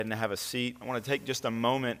And have a seat. I want to take just a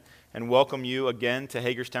moment and welcome you again to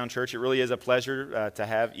Hagerstown Church. It really is a pleasure to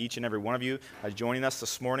have each and every one of you joining us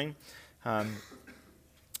this morning. I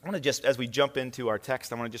want to just, as we jump into our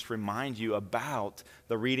text, I want to just remind you about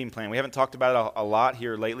the reading plan. We haven't talked about it a lot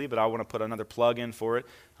here lately, but I want to put another plug in for it.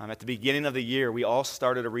 At the beginning of the year, we all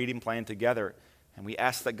started a reading plan together, and we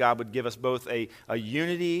asked that God would give us both a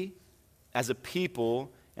unity as a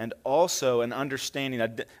people and also an understanding,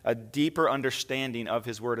 a deeper understanding of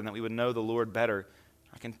His Word, and that we would know the Lord better.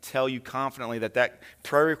 I can tell you confidently that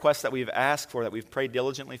prayer request that we've asked for, that we've prayed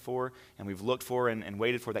diligently for, and we've looked for and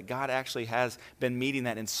waited for, that God actually has been meeting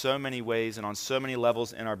that in so many ways and on so many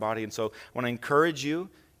levels in our body. And so I want to encourage you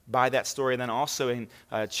by that story, and then also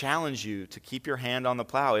challenge you to keep your hand on the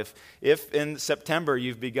plow. If in September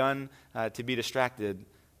you've begun to be distracted,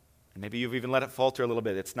 and maybe you've even let it falter a little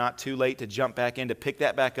bit, it's not too late to jump back in, to pick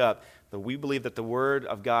that back up. But we believe that the Word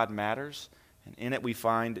of God matters, and in it we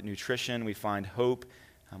find nutrition, we find hope,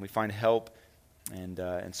 we find help, and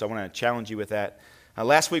so I want to challenge you with that.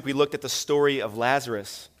 Last week we looked at the story of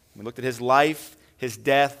Lazarus. We looked at his life, his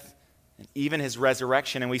death, and even his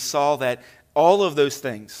resurrection, and we saw that all of those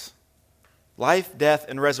things, life, death,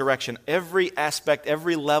 and resurrection, every aspect,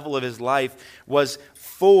 every level of his life was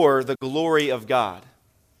for the glory of God.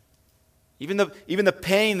 Even the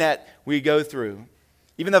pain that we go through,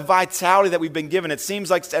 even the vitality that we've been given, it seems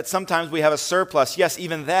like that sometimes we have a surplus. Yes,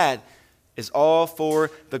 even that is all for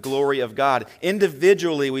the glory of God.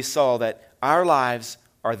 Individually, we saw that our lives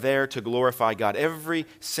are there to glorify God. Every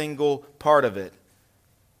single part of it.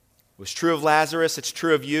 It was true of Lazarus, it's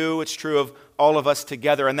true of you, it's true of all of us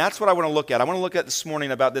together. And that's what I want to look at. I want to look at this morning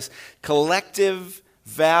about this collective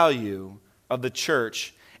value of the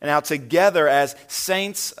church, and how together as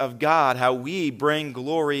saints of God, how we bring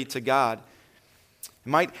glory to God. It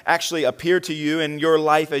might actually appear to you in your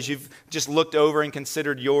life as you've just looked over and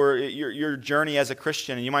considered your journey as a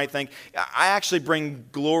Christian, and you might think, I actually bring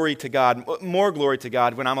glory to God, more glory to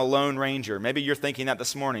God when I'm a lone ranger. Maybe you're thinking that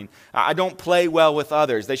this morning. I don't play well with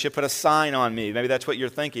others. They should put a sign on me. Maybe that's what you're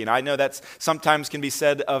thinking. I know that sometimes can be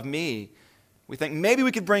said of me. We think maybe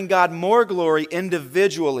we could bring God more glory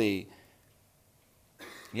individually.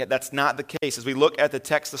 Yet that's not the case. As we look at the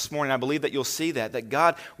text this morning, I believe that you'll see that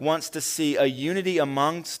God wants to see a unity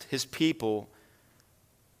amongst His people,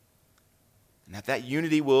 and that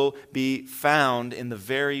unity will be found in the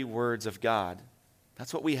very words of God.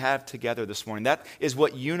 That's what we have together this morning. That is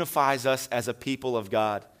what unifies us as a people of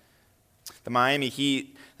God. The Miami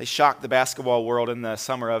Heat, they shocked the basketball world in the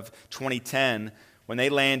summer of 2010 when they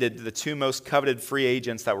landed the two most coveted free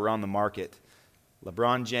agents that were on the market,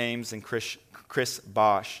 LeBron James and Chris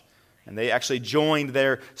Bosh. And they actually joined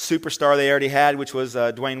their superstar they already had, which was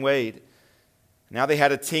Dwayne Wade. Now they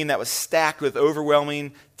had a team that was stacked with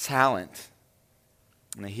overwhelming talent.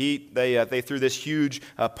 And the Heat, they threw this huge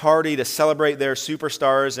party to celebrate their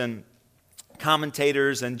superstars, and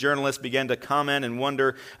commentators and journalists began to comment and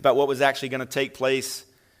wonder about what was actually going to take place.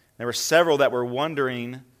 There were several that were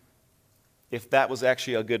wondering if that was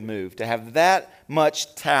actually a good move, to have that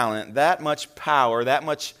much talent, that much power, that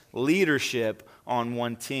much leadership on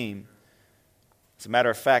one team. As a matter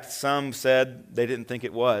of fact, some said they didn't think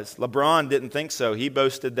it was. LeBron didn't think so. He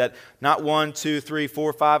boasted that not 1, 2, 3,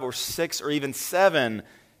 4, 5, or 6, or even 7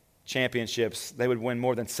 championships, they would win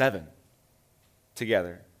more than 7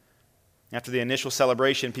 together. After the initial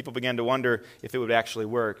celebration, people began to wonder if it would actually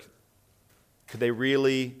work. Could they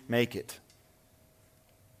really make it?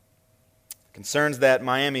 Concerns that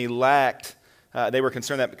Miami lacked, they were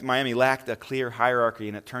concerned that Miami lacked a clear hierarchy,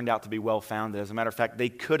 and it turned out to be well-founded. As a matter of fact, they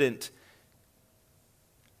couldn't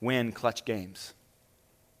win clutch games.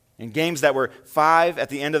 In games that were 5 at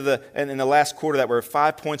the end of in the last quarter that were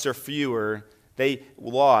 5 points or fewer, they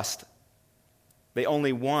lost. They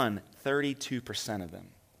only won 32% of them.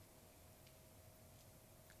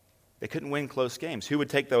 They couldn't win close games. Who would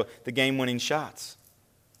take the game-winning shots?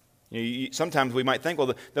 Sometimes we might think,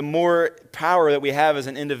 well, the more power that we have as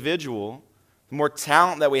an individual, the more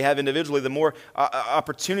talent that we have individually, the more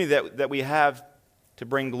opportunity that we have to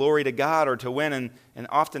bring glory to God or to win, and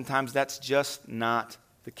oftentimes that's just not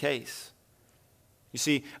the case. You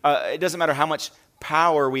see, it doesn't matter how much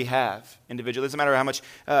power we have individually. It doesn't matter how much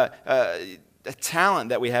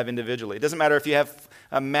talent that we have individually. It doesn't matter if you have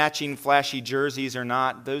matching flashy jerseys or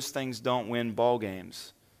not. Those things don't win ball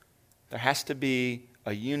games. There has to be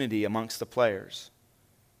a unity amongst the players.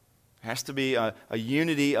 There has to be a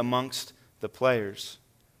unity amongst the players.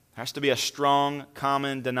 There has to be a strong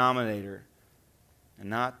common denominator.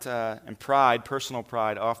 And pride, personal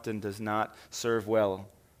pride, often does not serve well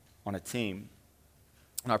on a team.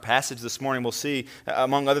 In our passage this morning, we'll see,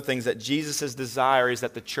 among other things, that Jesus' desire is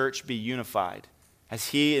that the church be unified, as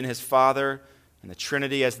he and his Father and the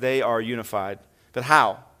Trinity as they are unified. But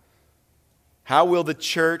how? How will the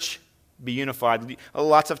church be unified?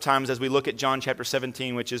 Lots of times as we look at John chapter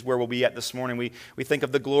 17, which is where we'll be at this morning, we think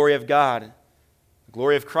of the glory of God, the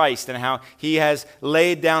glory of Christ, and how he has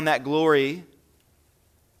laid down that glory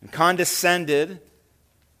and condescended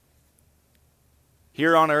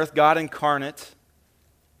here on earth, God incarnate.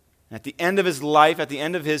 And at the end of his life, at the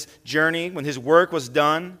end of his journey, when his work was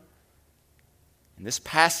done, in this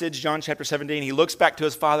passage, John chapter 17, he looks back to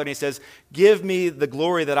his Father and he says, "Give me the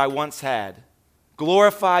glory that I once had.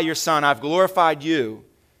 Glorify your Son. I've glorified you.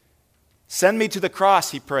 Send me to the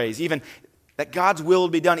cross," he prays, even that God's will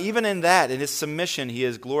would be done. Even in that, in his submission, he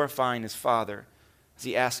is glorifying his Father as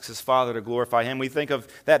he asks his Father to glorify him. We think of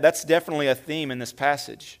that. That's definitely a theme in this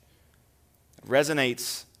passage. It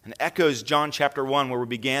resonates and echoes John chapter 1, where we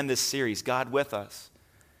began this series, God with us.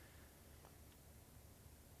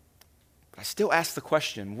 But I still ask the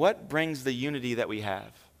question, what brings the unity that we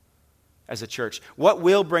have as a church? What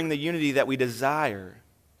will bring the unity that we desire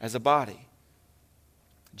as a body?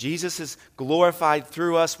 Jesus is glorified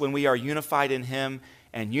through us when we are unified in him,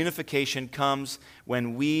 and unification comes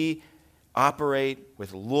when we operate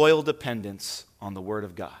with loyal dependence on the Word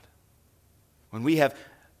of God. When we have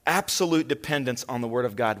absolute dependence on the Word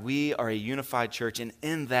of God, we are a unified church, and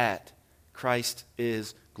in that, Christ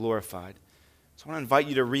is glorified. So I want to invite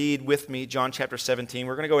you to read with me John chapter 17.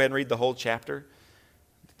 We're going to go ahead and read the whole chapter.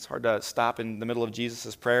 It's hard to stop in the middle of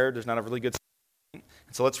Jesus' prayer. There's not a really good point.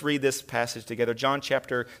 So let's read this passage together. John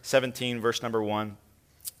chapter 17, verse number 1.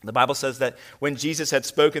 The Bible says that when Jesus had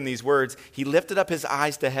spoken these words, he lifted up his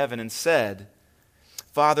eyes to heaven and said,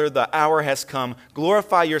 "Father, the hour has come.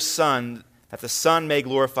 Glorify your Son, that the Son may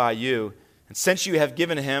glorify you. And since you have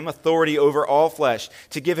given him authority over all flesh,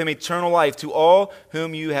 to give him eternal life to all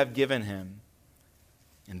whom you have given him.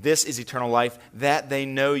 And this is eternal life, that they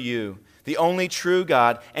know you, the only true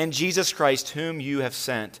God, and Jesus Christ, whom you have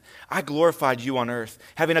sent. I glorified you on earth,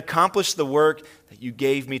 having accomplished the work that you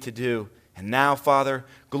gave me to do. And now, Father,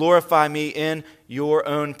 glorify me in your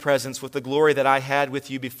own presence with the glory that I had with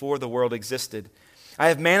you before the world existed. I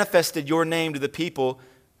have manifested your name to the people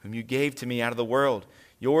whom you gave to me out of the world.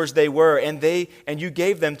 Yours they were, and you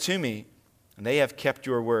gave them to me, and they have kept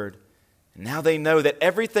your word. And now they know that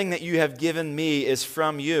everything that you have given me is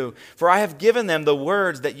from you, for I have given them the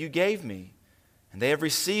words that you gave me, and they have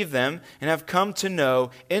received them and have come to know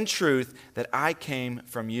in truth that I came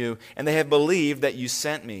from you, and they have believed that you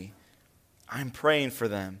sent me. I'm praying for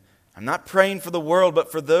them. I'm not praying for the world,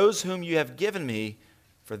 but for those whom you have given me,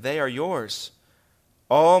 for they are yours.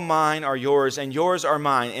 All mine are yours, and yours are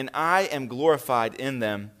mine, and I am glorified in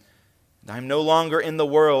them. And I am no longer in the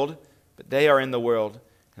world, but they are in the world,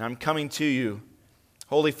 and I'm coming to you.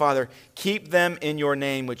 Holy Father, keep them in your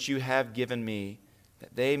name which you have given me,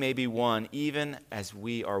 that they may be one, even as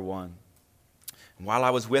we are one. And while I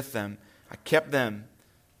was with them, I kept them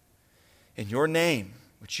in your name,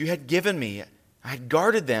 which you had given me. I had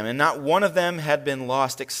guarded them, and not one of them had been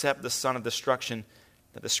lost except the son of destruction,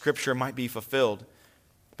 that the scripture might be fulfilled.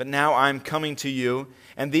 But now I am coming to you,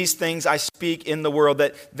 and these things I speak in the world,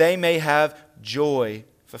 that they may have joy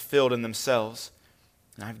fulfilled in themselves.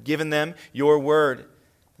 And I've given them your word,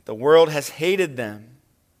 that the world has hated them,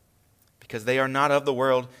 because they are not of the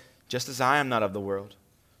world, just as I am not of the world.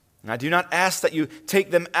 And I do not ask that you take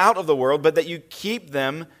them out of the world, but that you keep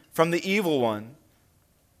them from the evil one.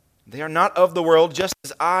 They are not of the world, just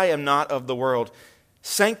as I am not of the world.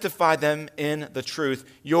 Sanctify them in the truth.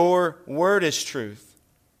 Your word is truth.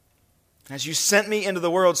 As you sent me into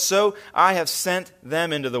the world, so I have sent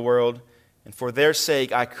them into the world, and for their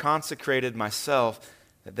sake I consecrated myself,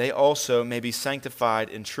 that they also may be sanctified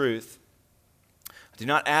in truth. I do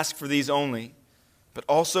not ask for these only, but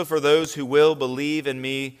also for those who will believe in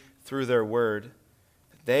me through their word,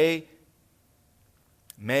 that they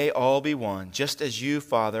may all be one, just as you,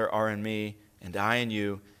 Father, are in me, and I in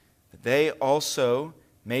you, that they also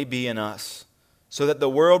may be in us, so that the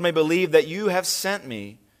world may believe that you have sent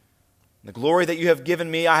me. The glory that you have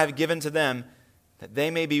given me, I have given to them, that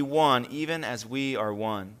they may be one, even as we are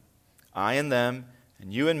one. I and them,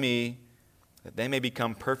 and you and me, that they may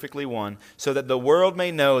become perfectly one, so that the world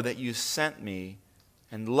may know that you sent me,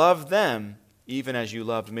 and loved them, even as you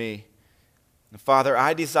loved me. And Father,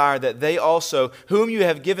 I desire that they also, whom you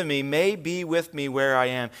have given me, may be with me where I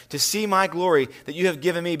am, to see my glory that you have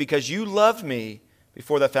given me, because you loved me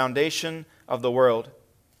before the foundation of the world.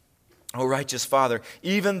 O righteous Father,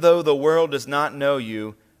 even though the world does not know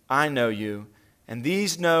you, I know you, and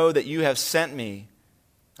these know that you have sent me.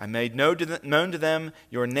 I made known to them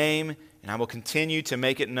your name, and I will continue to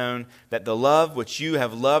make it known, that the love which you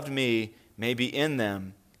have loved me may be in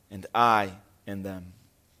them, and I in them.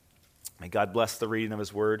 May God bless the reading of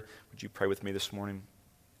his word. Would you pray with me this morning?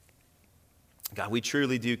 God, we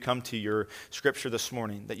truly do come to your scripture this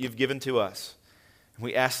morning that you've given to us. And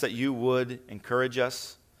we ask that you would encourage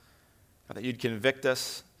us, that you'd convict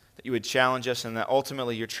us, that you would challenge us, and that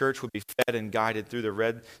ultimately your church would be fed and guided through the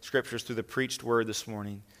read scriptures, through the preached word this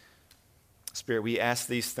morning. Spirit, we ask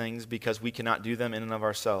these things because we cannot do them in and of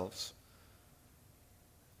ourselves.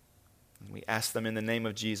 And we ask them in the name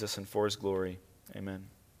of Jesus and for his glory. Amen.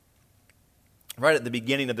 Right at the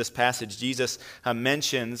beginning of this passage, Jesus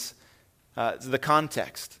mentions the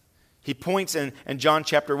context. He points in John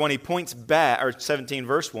chapter 1, he points back, or 17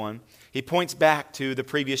 verse 1, he points back to the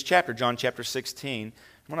previous chapter, John chapter 16.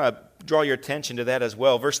 I want to draw your attention to that as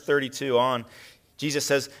well. Verse 32 on, Jesus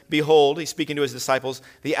says, "Behold," he's speaking to his disciples,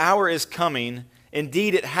 "the hour is coming,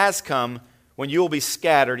 indeed it has come, when you will be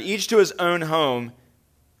scattered, each to his own home,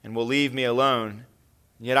 and will leave me alone.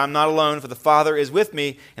 And yet I'm not alone, for the Father is with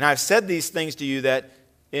me, and I've said these things to you, that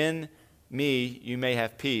in me you may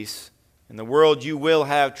have peace. In the world you will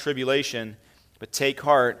have tribulation, but take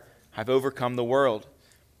heart, I've overcome the world."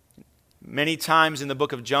 Many times in the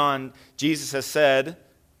book of John, Jesus has said,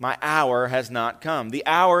 "My hour has not come." The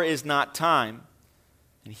hour is not time.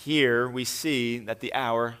 And here we see that the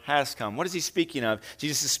hour has come. What is he speaking of?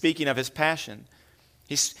 Jesus is speaking of his passion.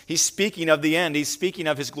 He's speaking of the end. He's speaking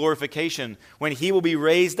of his glorification, when he will be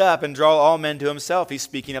raised up and draw all men to himself. He's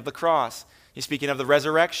speaking of the cross. He's speaking of the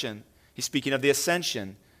resurrection. He's speaking of the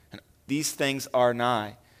ascension. And these things are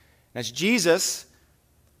nigh. And as Jesus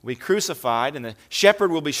will be crucified and the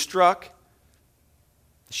shepherd will be struck,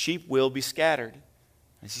 the sheep will be scattered.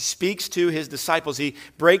 As he speaks to his disciples, he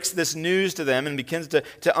breaks this news to them and begins to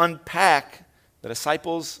unpack the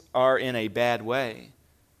disciples are in a bad way.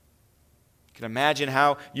 You can imagine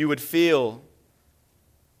how you would feel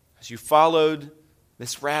as you followed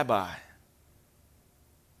this rabbi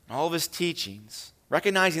and all of his teachings,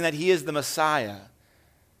 recognizing that he is the Messiah.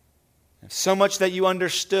 And so much that you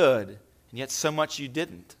understood, and yet so much you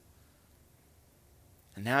didn't.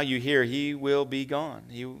 And now you hear he will be gone.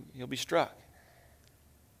 He'll be struck.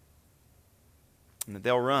 And that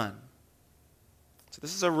they'll run. So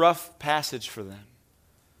this is a rough passage for them.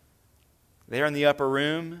 They're in the upper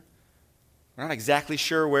room. We're not exactly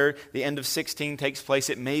sure where the end of 16 takes place.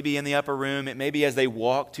 It may be in the upper room. It may be as they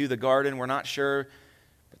walk to the garden. We're not sure.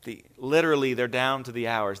 But literally, they're down to the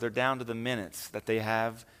hours. They're down to the minutes that they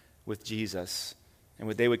have with Jesus and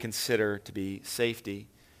what they would consider to be safety.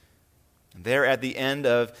 And there at the end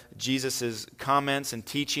of Jesus' comments and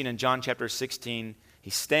teaching in John chapter 16,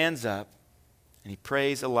 he stands up and he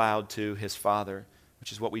prays aloud to his Father,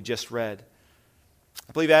 which is what we just read.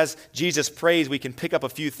 I believe as Jesus prays, we can pick up a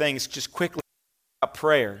few things just quickly about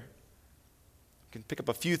prayer. We can pick up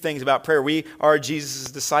a few things about prayer. We are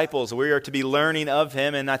Jesus' disciples. We are to be learning of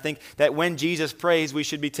him, and I think that when Jesus prays, we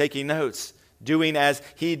should be taking notes, doing as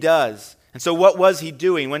he does. And so what was he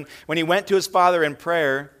doing? When he went to his Father in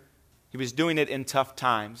prayer, he was doing it in tough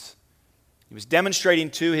times. He was demonstrating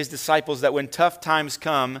to his disciples that when tough times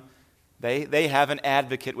come, they have an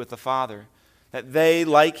advocate with the Father. That they,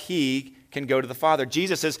 like he, can go to the Father.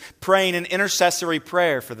 Jesus is praying an intercessory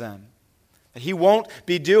prayer for them. That he won't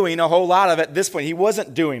be doing a whole lot of at this point. He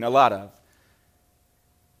wasn't doing a lot of.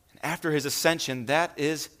 And after his ascension, that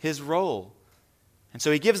is his role. And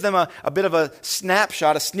so he gives them a bit of a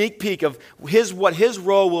snapshot, a sneak peek of what his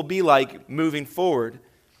role will be like moving forward.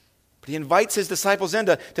 But he invites his disciples in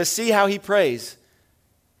to see how he prays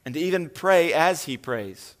and to even pray as he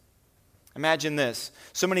prays. Imagine this.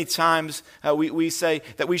 So many times we say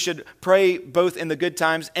that we should pray both in the good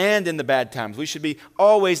times and in the bad times. We should be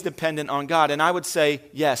always dependent on God. And I would say,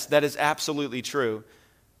 yes, that is absolutely true.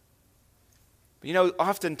 But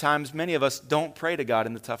oftentimes many of us don't pray to God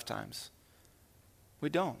in the tough times. We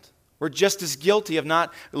don't. We're just as guilty of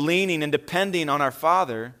not leaning and depending on our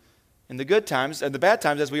Father in the good times and the bad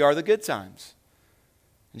times as we are the good times.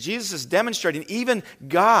 And Jesus is demonstrating even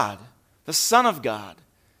God, the Son of God,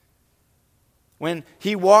 when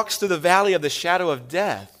he walks through the valley of the shadow of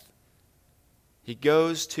death, he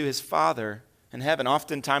goes to his Father in heaven.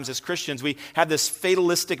 Oftentimes as Christians, we have this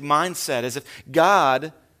fatalistic mindset as if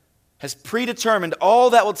God has predetermined all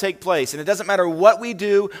that will take place. And it doesn't matter what we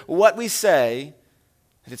do, what we say,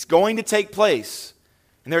 that it's going to take place.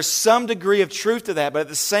 And there's some degree of truth to that, but at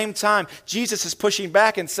the same time, Jesus is pushing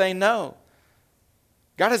back and saying no.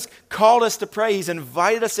 God has called us to pray. He's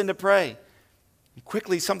invited us in to pray. And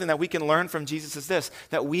quickly, something that we can learn from Jesus is this,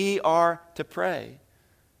 that we are to pray.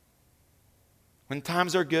 When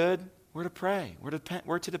times are good, we're to pray.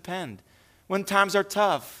 We're to depend. When times are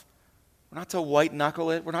tough, we're not to white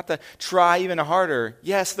knuckle it. We're not to try even harder.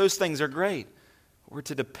 Yes, those things are great. We're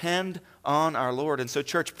to depend on our Lord. And so,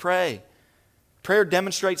 church, pray. Prayer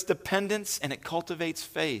demonstrates dependence and it cultivates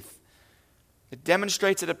faith. It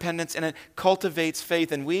demonstrates a dependence and it cultivates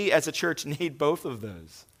faith. And we as a church need both of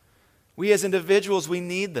those. We as individuals, we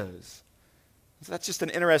need those. So that's just an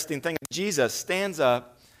interesting thing. Jesus stands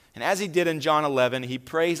up, and as he did in John 11, he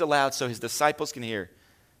prays aloud so his disciples can hear.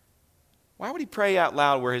 Why would he pray out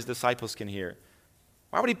loud where his disciples can hear?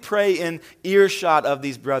 Why would he pray in earshot of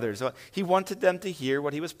these brothers? He wanted them to hear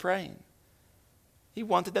what he was praying. He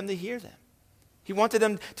wanted them to hear them. He wanted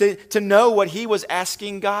them to know what he was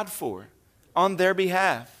asking God for on their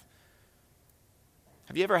behalf.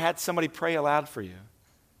 Have you ever had somebody pray aloud for you?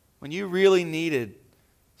 When you really needed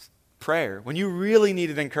prayer, when you really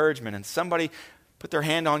needed encouragement, and somebody put their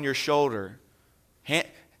hand on your shoulder, hand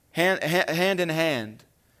in hand,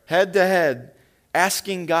 head to head,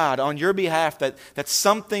 asking God on your behalf that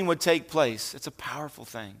something would take place. It's a powerful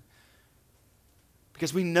thing.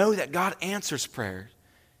 Because we know that God answers prayer.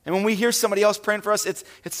 And when we hear somebody else praying for us,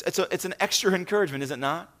 it's an extra encouragement, is it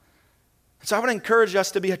not? So I would encourage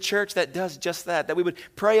us to be a church that does just that we would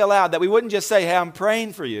pray aloud, that we wouldn't just say, hey, I'm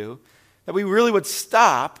praying for you, that we really would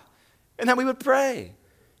stop and that we would pray.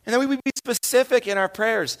 And that we would be specific in our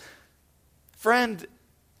prayers. Friend,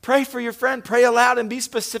 pray for your friend. Pray aloud and be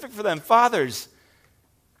specific for them. Fathers,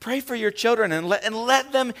 pray for your children and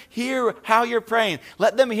let them hear how you're praying.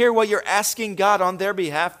 Let them hear what you're asking God on their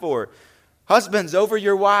behalf for. Husbands, over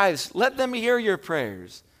your wives, let them hear your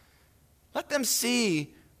prayers. Let them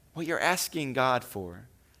see what you're asking God for.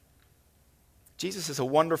 Jesus is a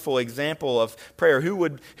wonderful example of prayer.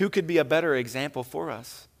 Who could be a better example for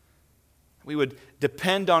us? We would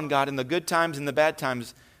depend on God in the good times and the bad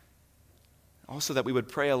times. Also that we would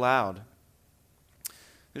pray aloud.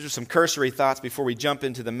 These are some cursory thoughts before we jump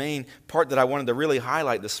into the main part that I wanted to really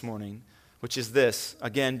highlight this morning, which is this.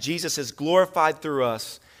 Again, Jesus is glorified through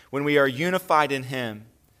us when we are unified in Him.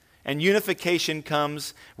 And unification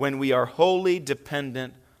comes when we are wholly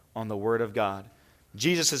dependent on the Word of God.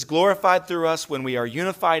 Jesus is glorified through us when we are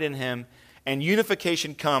unified in Him. And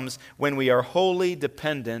unification comes when we are wholly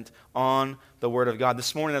dependent on the Word of God.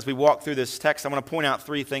 This morning as we walk through this text, I want to point out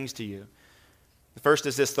three things to you. The first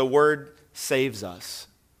is this: the Word saves us.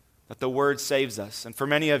 That the Word saves us. And for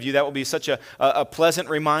many of you, that will be such a pleasant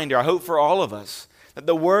reminder, I hope for all of us, that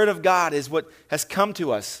the Word of God is what has come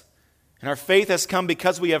to us. And our faith has come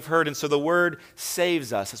because we have heard. And so the Word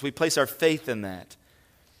saves us as we place our faith in that.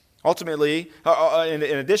 Ultimately, in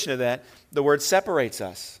addition to that, the Word separates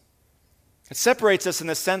us. It separates us in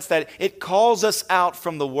the sense that it calls us out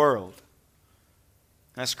from the world.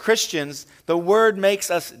 As Christians, the Word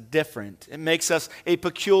makes us different. It makes us a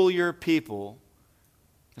peculiar people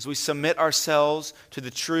as we submit ourselves to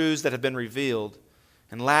the truths that have been revealed.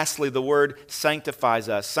 And lastly, the Word sanctifies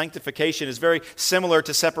us. Sanctification is very similar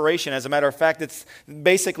to separation. As a matter of fact, it's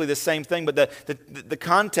basically the same thing, but the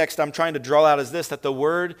context I'm trying to draw out is this, that the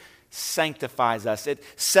Word sanctifies us. It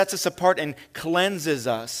sets us apart and cleanses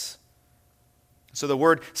us. So the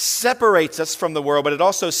Word separates us from the world, but it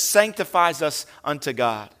also sanctifies us unto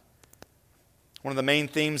God. One of the main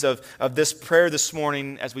themes of this prayer this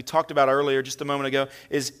morning, as we talked about earlier just a moment ago,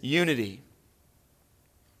 is unity.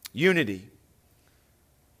 Unity.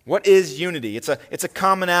 What is unity? It's a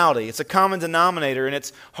commonality. It's a common denominator, and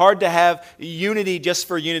it's hard to have unity just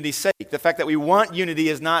for unity's sake. The fact that we want unity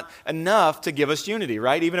is not enough to give us unity,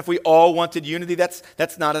 right? Even if we all wanted unity,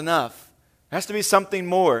 that's not enough. There has to be something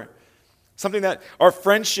more. Something that our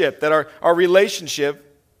friendship, that our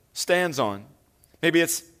relationship stands on. Maybe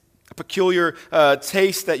it's a peculiar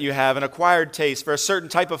taste that you have, an acquired taste for a certain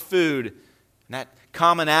type of food. And that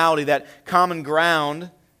commonality, that common ground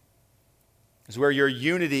is where your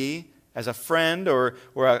unity as a friend or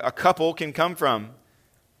a couple can come from.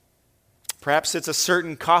 Perhaps it's a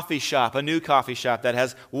certain coffee shop, a new coffee shop that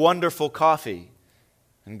has wonderful coffee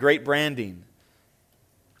and great branding.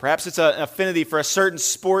 Perhaps it's an affinity for a certain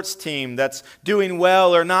sports team that's doing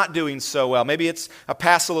well or not doing so well. Maybe it's a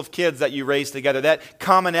passel of kids that you raise together. That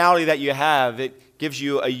commonality that you have, it gives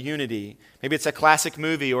you a unity. Maybe it's a classic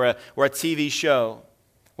movie or a TV show.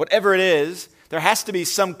 Whatever it is, there has to be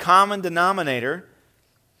some common denominator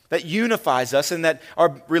that unifies us and that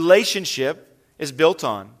our relationship is built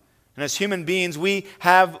on. And as human beings, we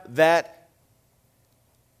have that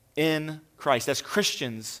in Christ. As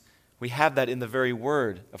Christians, we have that in the very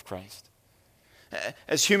word of Christ.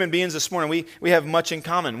 As human beings this morning, we have much in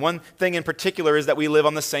common. One thing in particular is that we live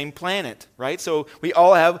on the same planet, right? So we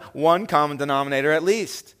all have one common denominator at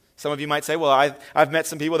least. Some of you might say, well, I've met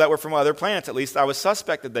some people that were from other planets. At least I was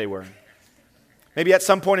suspected they were. Maybe at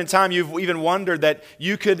some point in time you've even wondered that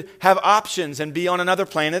you could have options and be on another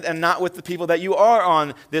planet and not with the people that you are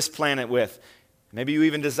on this planet with. Maybe you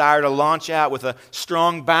even desire to launch out with a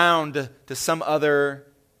strong bound to some other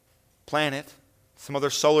planet, some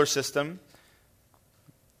other solar system.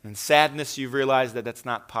 In sadness, you've realized that that's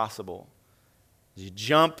not possible. You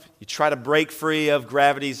jump, you try to break free of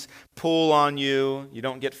gravity's pull on you, you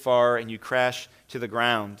don't get far, and you crash to the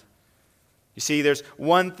ground. You see, there's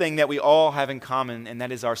one thing that we all have in common, and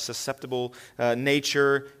that is our susceptible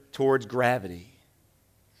nature towards gravity.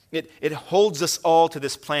 It holds us all to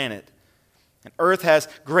this planet. And Earth has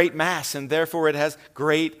great mass, and therefore it has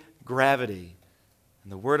great gravity.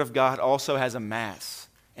 And the Word of God also has a mass,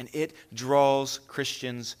 and it draws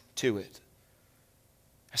Christians to it.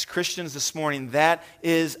 As Christians this morning, that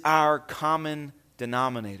is our common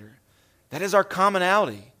denominator. That is our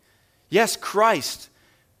commonality. Yes, Christ,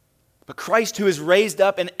 but Christ who is raised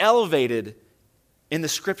up and elevated in the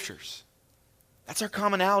Scriptures. That's our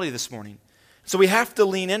commonality this morning. So we have to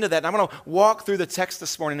lean into that. And I'm going to walk through the text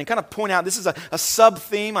this morning and kind of point out, this is a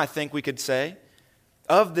sub-theme, I think we could say,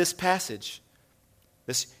 of this passage.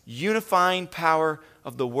 This unifying power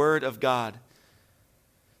of the Word of God.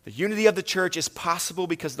 The unity of the church is possible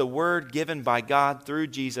because the Word given by God through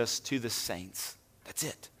Jesus to the saints. That's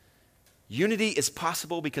it. Unity is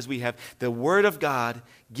possible because we have the Word of God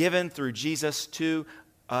given through Jesus to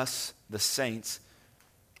us, the saints.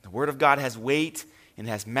 The Word of God has weight and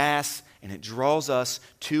has mass, and it draws us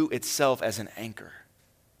to itself as an anchor.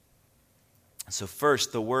 So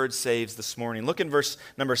first, the Word saves this morning. Look in verse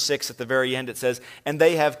number 6 at the very end. It says, "And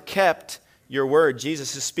they have kept your word."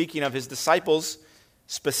 Jesus is speaking of his disciples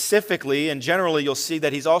specifically, and generally you'll see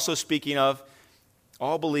that he's also speaking of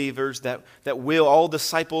all believers that will, all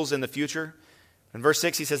disciples in the future. In verse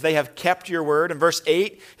 6, he says, "They have kept your word." In verse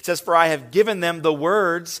 8, it says, "For I have given them the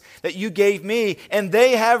words that you gave me, and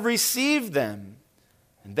they have received them.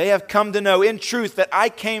 And they have come to know in truth that I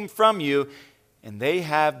came from you, and they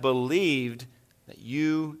have believed that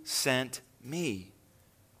you sent me."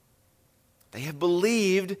 They have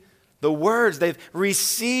believed the words. They've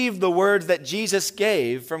received the words that Jesus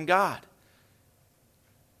gave from God.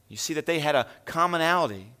 You see that they had a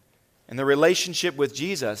commonality in the relationship with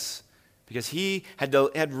Jesus because he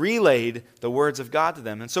had relayed the words of God to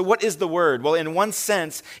them. And so what is the word? Well, in one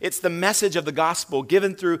sense, it's the message of the gospel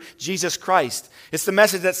given through Jesus Christ. It's the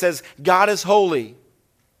message that says God is holy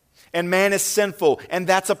and man is sinful, and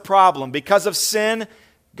that's a problem. Because of sin,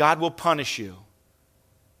 God will punish you.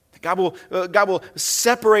 God will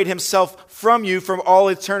separate himself from you from all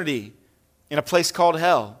eternity in a place called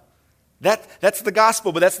hell. That's the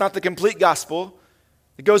gospel, but that's not the complete gospel.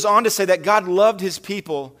 It goes on to say that God loved his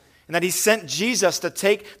people and that he sent Jesus to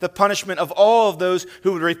take the punishment of all of those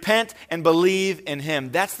who would repent and believe in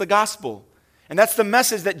him. That's the gospel. And that's the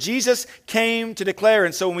message that Jesus came to declare.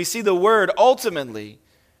 And so when we see the word, ultimately,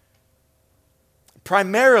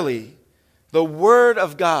 primarily, the word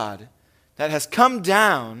of God that has come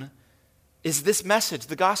down is this message,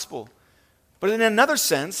 the gospel. But in another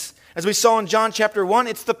sense, as we saw in John chapter 1,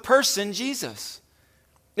 it's the person Jesus.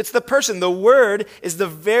 It's the person. The Word is the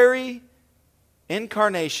very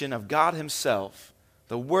incarnation of God himself.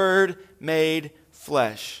 The Word made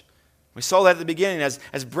flesh. We saw that at the beginning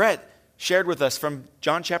as Brett shared with us from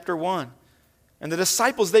John chapter 1. And the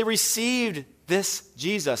disciples, they received this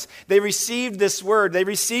Jesus. They received this word. They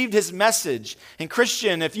received his message. And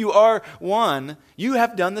Christian, if you are one, you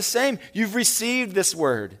have done the same. You've received this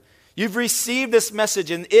word. You've received this message,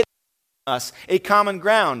 and it gives us a common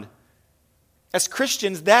ground. As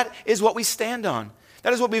Christians, that is what we stand on.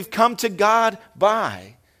 That is what we've come to God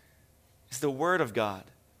by, is the word of God,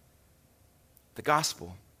 the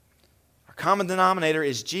gospel. Our common denominator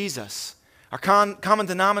is Jesus. Our common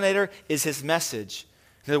denominator is his message.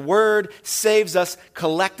 The word saves us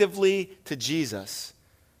collectively to Jesus.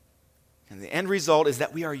 And the end result is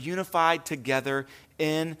that we are unified together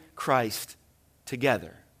in Christ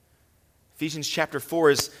together. Ephesians chapter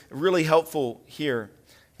 4 is really helpful here.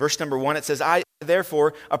 Verse number 1, it says, "I,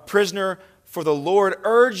 therefore, a prisoner for the Lord,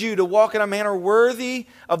 urge you to walk in a manner worthy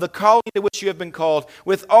of the calling to which you have been called,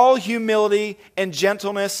 with all humility and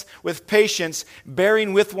gentleness, with patience,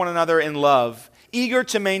 bearing with one another in love, eager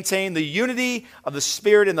to maintain the unity of the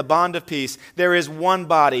Spirit in the bond of peace. There is one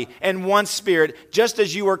body and one Spirit, just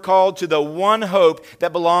as you are called to the one hope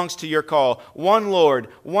that belongs to your call. One Lord,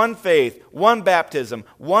 one faith, one baptism,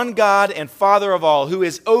 one God and Father of all, who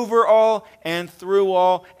is over all and through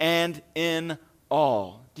all and in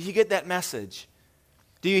all." Do you get that message?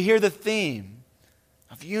 Do you hear the theme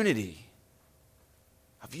of unity?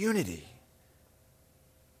 of unity.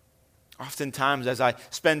 Oftentimes, as I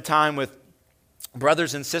spend time with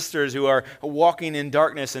brothers and sisters who are walking in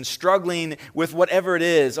darkness and struggling with whatever it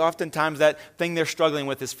is, oftentimes that thing they're struggling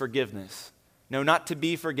with is forgiveness. No, not to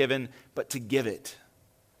be forgiven, but to give it.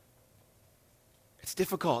 It's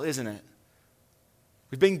difficult, isn't it?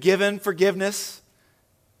 We've been given forgiveness,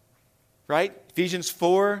 right? Ephesians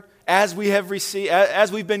 4, as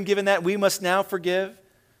we've been given that, we must now forgive.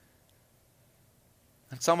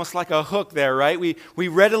 It's almost like a hook there, right? We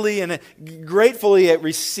readily and gratefully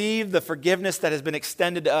receive the forgiveness that has been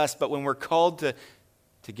extended to us, but when we're called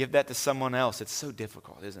to give that to someone else, it's so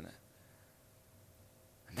difficult, isn't it?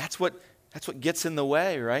 And that's what gets in the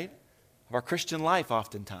way, right, of our Christian life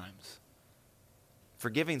oftentimes.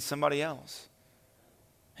 Forgiving somebody else.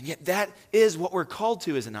 And yet that is what we're called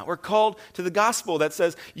to, is it not? We're called to the gospel that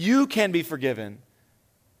says you can be forgiven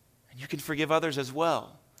and you can forgive others as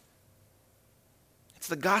well. It's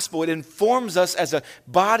the gospel. It informs us as a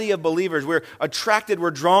body of believers. We're attracted, we're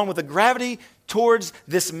drawn with a gravity towards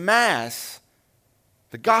this mass,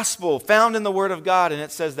 the gospel found in the Word of God, and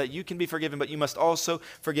it says that you can be forgiven, but you must also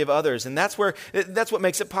forgive others. And that's what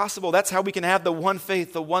makes it possible. That's how we can have the one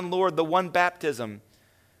faith, the one Lord, the one baptism.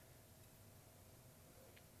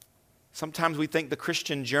 Sometimes we think the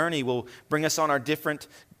Christian journey will bring us on our different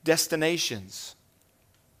destinations,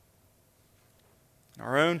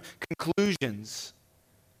 our own conclusions.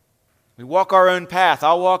 We walk our own path.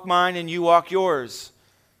 I'll walk mine and you walk yours.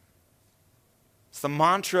 It's the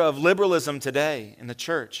mantra of liberalism today in the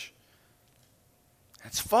church.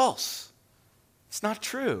 That's false. It's not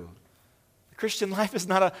true. The Christian life is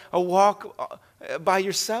not a walk by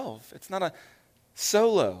yourself. It's not a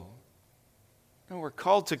solo. No, we're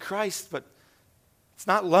called to Christ, but it's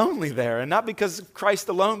not lonely there. And not because of Christ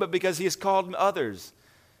alone, but because He has called others.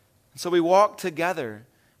 And so we walk together.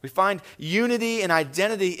 We find unity and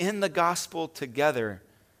identity in the gospel together.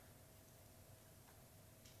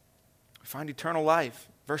 We find eternal life.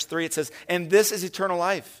 Verse 3, it says, "And this is eternal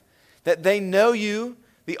life, that they know you,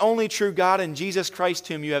 the only true God, and Jesus Christ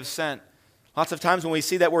whom you have sent." Lots of times when we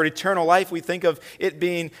see that word eternal life, we think of it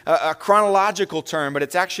being a chronological term, but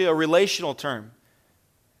it's actually a relational term.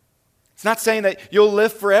 It's not saying that you'll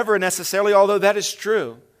live forever necessarily, although that is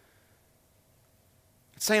true.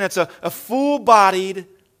 It's saying it's a full-bodied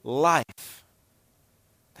life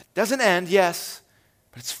that doesn't end, yes,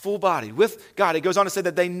 but it's full-bodied with God. It goes on to say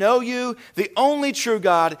that they know you, the only true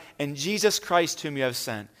God, and Jesus Christ whom you have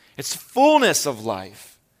sent. It's fullness of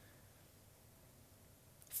life.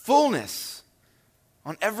 Fullness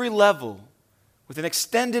on every level with an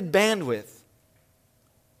extended bandwidth.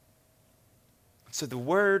 So the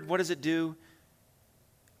Word, what does it do?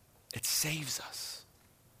 It saves us.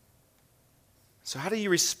 So how do you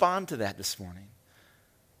respond to that this morning?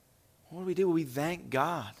 What do? We thank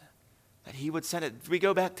God that He would send it. We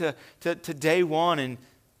go back to day one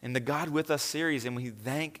in the God With Us series, and we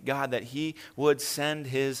thank God that He would send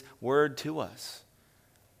His Word to us.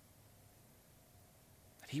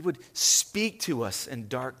 That He would speak to us in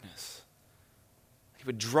darkness. He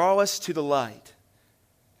would draw us to the light.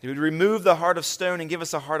 He would remove the heart of stone and give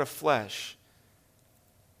us a heart of flesh.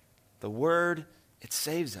 The Word, it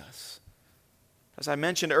saves us. As I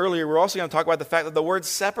mentioned earlier, we're also going to talk about the fact that the Word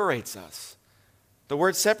separates us. The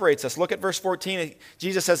Word separates us. Look at verse 14.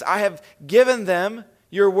 Jesus says, "I have given them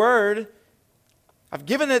your Word. I've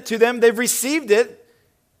given it to them. They've received it."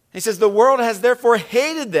 He says, "The world has therefore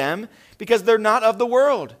hated them because they're not of the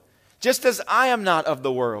world, just as I am not of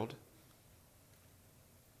the world."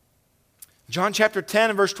 John chapter 10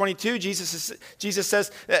 and verse 22, Jesus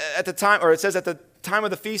says at the time, or it says at the time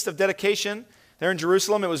of the feast of dedication, there in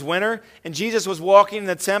Jerusalem, it was winter, and Jesus was walking in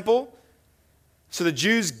the temple. So the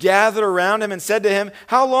Jews gathered around him and said to him,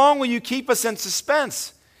 "How long will you keep us in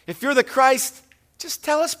suspense? If you're the Christ, just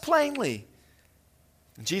tell us plainly."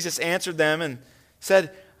 And Jesus answered them and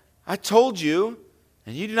said, "I told you,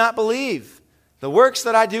 and you do not believe. The works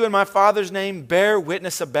that I do in my Father's name bear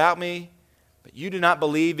witness about me, but you do not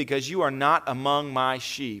believe because you are not among my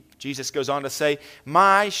sheep." Jesus goes on to say,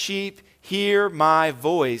 "My sheep hear my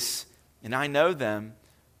voice, and I know them,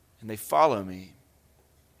 and they follow me."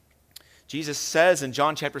 Jesus says in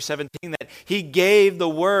John chapter 17 that He gave the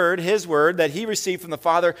Word, His Word, that He received from the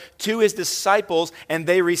Father to His disciples, and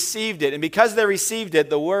they received it. And because they received it,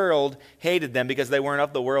 the world hated them because they weren't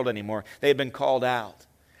of the world anymore. They had been called out.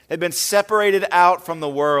 They'd been separated out from the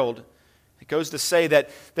world. It goes to say that,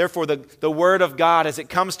 therefore, the Word of God, as it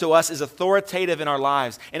comes to us, is authoritative in our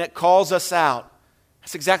lives, and it calls us out.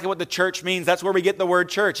 That's exactly what the church means. That's where we get the word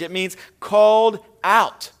church. It means called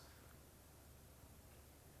out.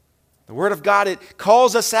 The Word of God, it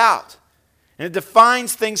calls us out. And it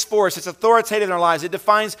defines things for us. It's authoritative in our lives. It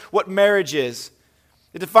defines what marriage is.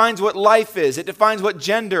 It defines what life is. It defines what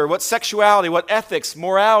gender, what sexuality, what ethics,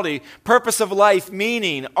 morality, purpose of life,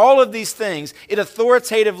 meaning, all of these things, it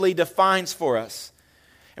authoritatively defines for us.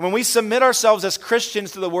 And when we submit ourselves as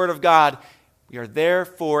Christians to the Word of God, we are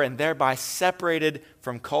therefore and thereby separated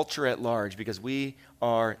from culture at large because we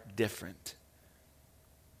are different.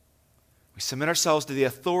 We submit ourselves to the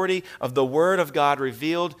authority of the Word of God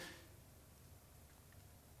revealed,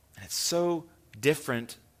 and it's so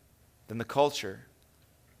different than the culture.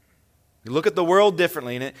 We look at the world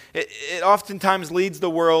differently, and it oftentimes leads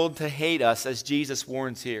the world to hate us, as Jesus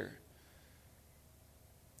warns here.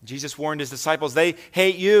 Jesus warned his disciples, they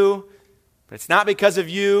hate you, but it's not because of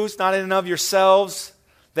you, it's not in and of yourselves.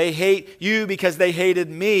 They hate you because they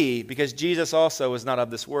hated me, because Jesus also is not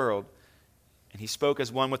of this world. And he spoke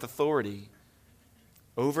as one with authority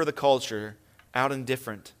over the culture, out and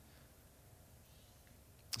different.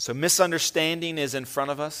 So misunderstanding is in front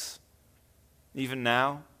of us, even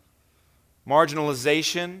now.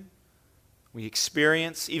 Marginalization, we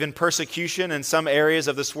experience, even persecution in some areas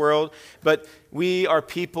of this world, but we are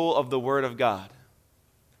people of the Word of God.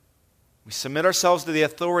 We submit ourselves to the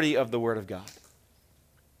authority of the Word of God.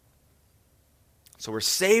 So we're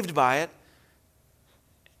saved by it,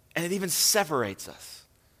 and it even separates us.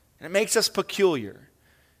 And it makes us peculiar.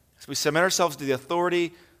 So we submit ourselves to the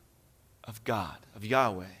authority of God, of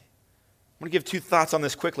Yahweh. I'm going to give two thoughts on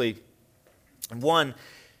this quickly. One,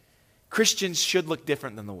 Christians should look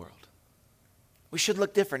different than the world. We should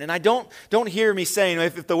look different. And I don't hear me saying,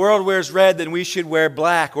 if the world wears red, then we should wear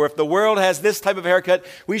black. Or if the world has this type of haircut,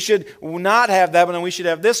 we should not have that one and we should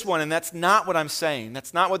have this one. And that's not what I'm saying.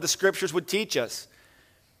 That's not what the Scriptures would teach us.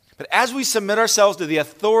 But as we submit ourselves to the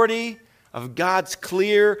authority of God's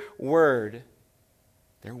clear Word,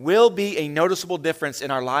 there will be a noticeable difference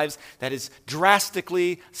in our lives that is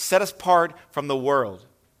drastically set us apart from the world.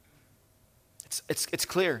 It's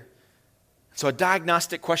clear. So a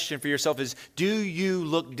diagnostic question for yourself is, do you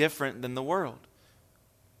look different than the world?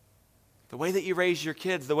 The way that you raise your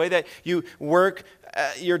kids, the way that you work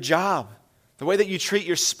your job, the way that you treat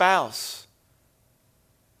your spouse,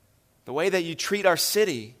 the way that you treat our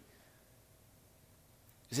city,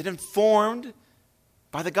 is it informed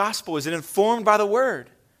by the gospel? Is it informed by the Word?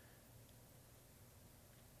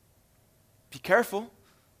 Be careful.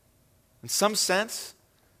 In some sense,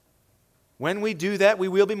 when we do that, we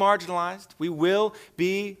will be marginalized. We will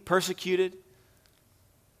be persecuted.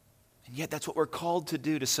 And yet that's what we're called to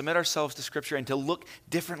do, to submit ourselves to Scripture and to look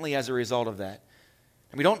differently as a result of that.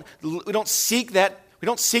 And we don't seek that. We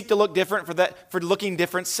don't seek to look different for looking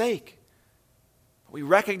different's sake. But we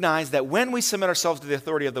recognize that when we submit ourselves to the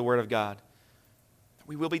authority of the Word of God,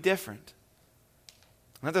 we will be different.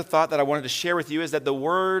 Another thought that I wanted to share with you is that the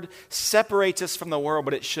Word separates us from the world,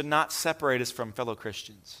 but it should not separate us from fellow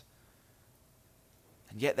Christians.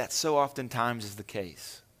 And yet that so oftentimes is the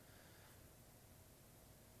case.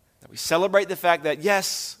 That we celebrate the fact that,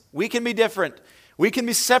 yes, we can be different. We can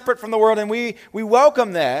be separate from the world, and we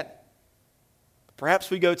welcome that. Perhaps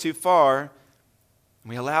we go too far, and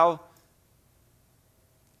we allow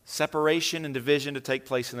separation and division to take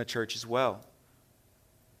place in the church as well.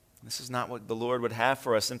 This is not what the Lord would have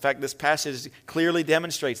for us. In fact, this passage clearly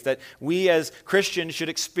demonstrates that we as Christians should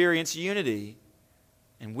experience unity,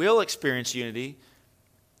 and will experience unity,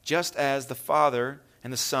 just as the Father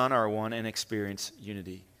and the Son are one and experience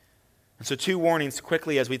unity. And so 2 warnings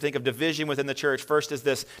quickly as we think of division within the church. First is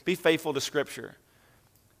this: be faithful to Scripture.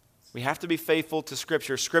 We have to be faithful to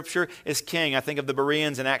Scripture. Scripture is king. I think of the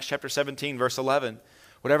Bereans in Acts chapter 17, verse 11.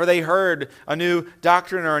 Whatever they heard, a new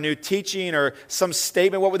doctrine or a new teaching or some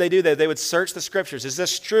statement, what would they do? They would search the Scriptures. Is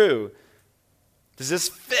this true? Does this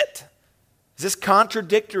fit? Is this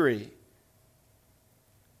contradictory?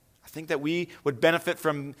 I think that we would benefit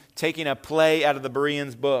from taking a play out of the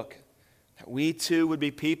Bereans' book. That we too would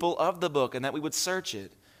be people of the book, and that we would search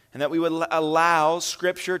it, and that we would allow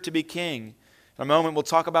Scripture to be king. In a moment, we'll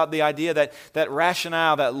talk about the idea that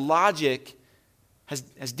rationale, that logic has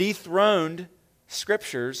dethroned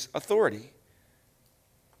Scripture's authority.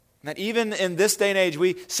 And that even in this day and age,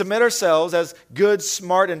 we submit ourselves as good,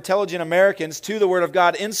 smart, intelligent Americans to the Word of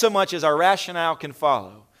God in so much as our rationale can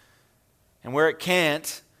follow. And where it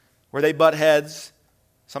can't, where they butt heads,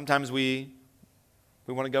 sometimes we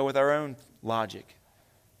want to go with our own logic.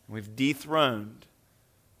 And we've dethroned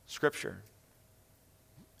Scripture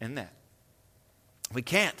in that. We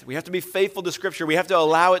can't. We have to be faithful to Scripture. We have to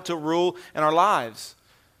allow it to rule in our lives.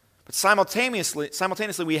 But simultaneously,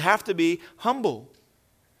 we have to be humble.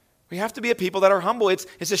 We have to be a people that are humble. It's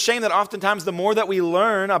a shame that oftentimes the more that we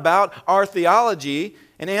learn about our theology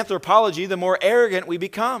and anthropology, the more arrogant we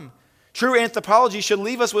become. True anthropology should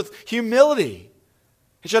leave us with humility.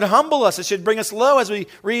 It should humble us. It should bring us low as we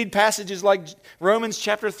read passages like Romans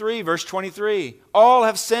chapter 3, verse 23. All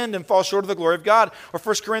have sinned and fall short of the glory of God. Or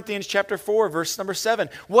 1 Corinthians chapter 4, verse number 7.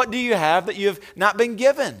 What do you have that you have not been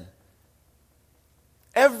given?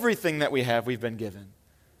 Everything that we have, we've been given.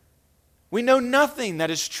 We know nothing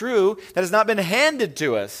that is true that has not been handed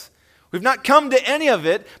to us. We've not come to any of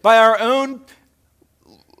it by our own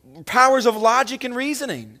powers of logic and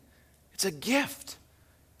reasoning. It's a gift.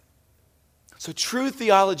 So true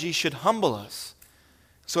theology should humble us.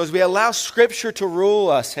 So as we allow Scripture to rule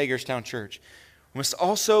us, Hagerstown Church, we must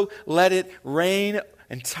also let it reign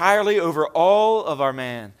entirely over all of our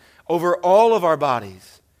man, over all of our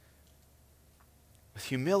bodies, with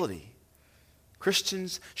humility.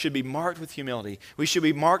 Christians should be marked with humility. We should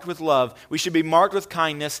be marked with love. We should be marked with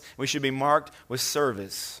kindness. We should be marked with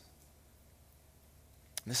service.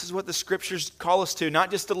 And this is what the Scriptures call us to,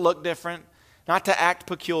 not just to look different, not to act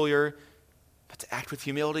peculiar, but to act with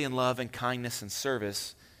humility and love and kindness and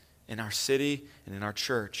service in our city and in our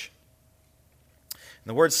church. And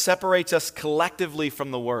the word separates us collectively from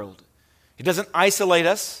the world. It doesn't isolate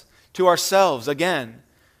us to ourselves. Again,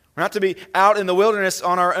 we're not to be out in the wilderness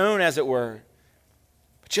on our own, as it were.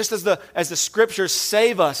 But just as the Scriptures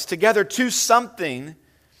save us together to something,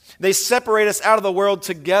 they separate us out of the world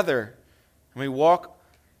together. And we walk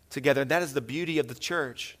together. That is the beauty of the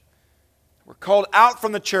church. We're called out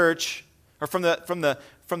from the church, or from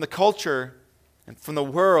the culture and from the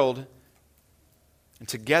world, and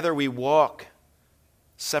together we walk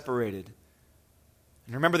separated.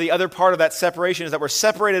 And remember, the other part of that separation is that we're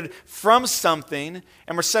separated from something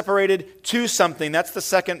and we're separated to something. That's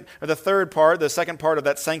the third part, the second part of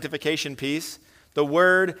that sanctification piece. The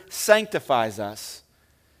Word sanctifies us.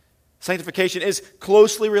 Sanctification is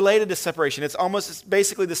closely related to separation. It's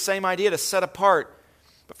basically the same idea, to set apart.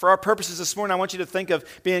 But for our purposes this morning, I want you to think of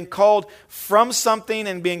being called from something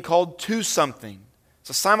and being called to something. It's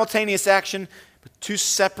a simultaneous action, but two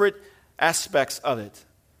separate aspects of it.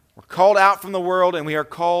 We're called out from the world and we are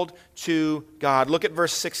called to God. Look at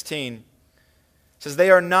verse 16. It says,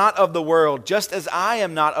 "They are not of the world, just as I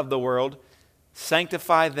am not of the world.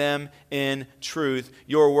 Sanctify them in truth.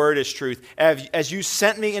 Your word is truth. As you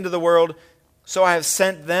sent me into the world, so I have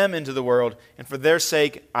sent them into the world, and for their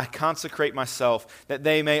sake I consecrate myself, that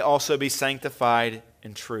they may also be sanctified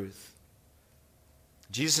in truth."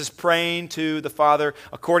 Jesus is praying to the Father,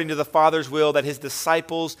 according to the Father's will, that His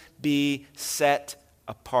disciples be set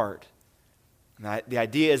apart. And the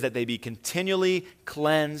idea is that they be continually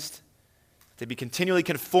cleansed, they be continually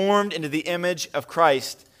conformed into the image of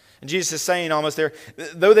Christ. And Jesus is saying almost there,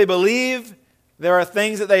 though they believe, there are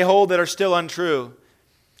things that they hold that are still untrue.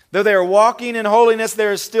 Though they are walking in holiness,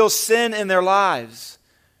 there is still sin in their lives.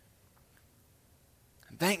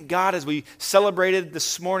 And thank God, as we celebrated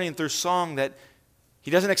this morning through song, that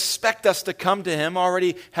He doesn't expect us to come to Him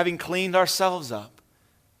already having cleaned ourselves up,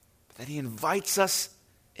 but that He invites us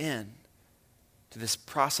in to this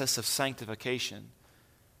process of sanctification.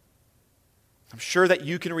 I'm sure that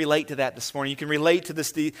you can relate to that this morning. You can relate to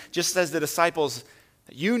this, just as the disciples.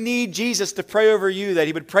 You need Jesus to pray over you, that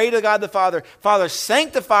He would pray to God the Father, "Father,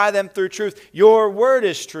 sanctify them through truth. Your word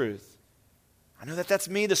is truth." I know that that's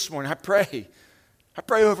me this morning. I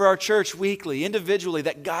pray over our church weekly, individually,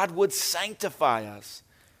 that God would sanctify us.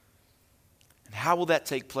 And how will that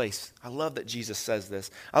take place? I love that Jesus says this.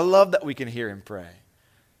 I love that we can hear Him pray.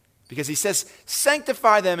 Because He says,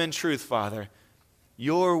 "Sanctify them in truth, Father.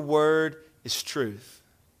 Your word is truth."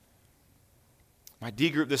 My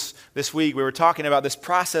D group this week, we were talking about this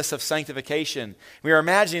process of sanctification. We were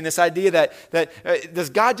imagining this idea that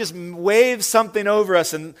does God just wave something over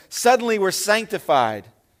us and suddenly we're sanctified?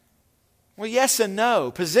 Well, yes and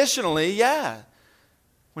no. Positionally, yeah.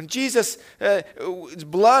 When Jesus'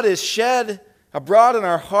 blood is shed abroad in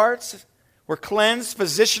our hearts, we're cleansed.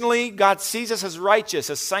 Positionally, God sees us as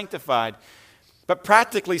righteous, as sanctified. But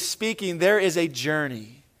practically speaking, there is a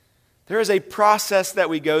journey. There is a process that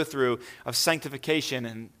we go through of sanctification,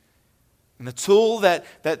 and the tool that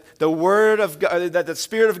the Word of God, that the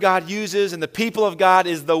Spirit of God uses, and the people of God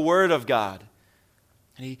is the Word of God.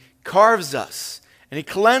 And He carves us, and He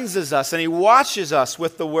cleanses us, and He washes us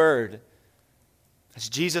with the Word, as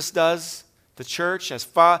Jesus does the church, as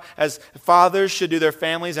fathers should do their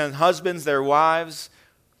families, and husbands their wives.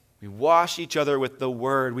 We wash each other with the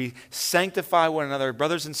Word. We sanctify one another,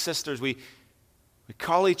 brothers and sisters. We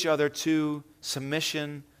call each other to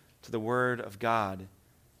submission to the Word of God,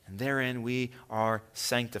 and therein we are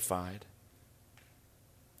sanctified.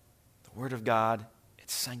 The Word of God, it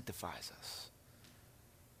sanctifies us.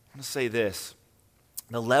 I want to say this.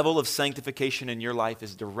 The level of sanctification in your life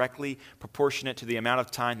is directly proportionate to the amount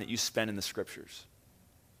of time that you spend in the Scriptures.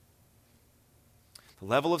 The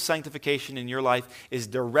level of sanctification in your life is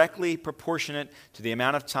directly proportionate to the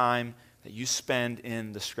amount of time that you spend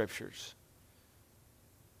in the Scriptures.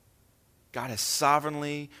 God has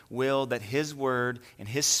sovereignly willed that His Word and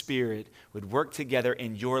His Spirit would work together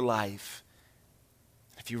in your life.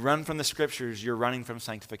 If you run from the Scriptures, you're running from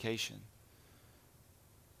sanctification.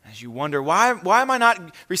 As you wonder, why am I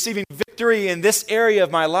not receiving victory in this area of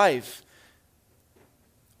my life?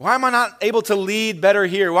 Why am I not able to lead better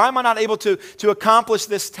here? Why am I not able to accomplish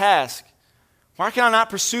this task? Why can I not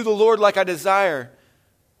pursue the Lord like I desire?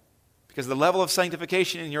 Because the level of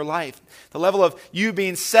sanctification in your life, the level of you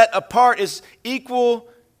being set apart is equal,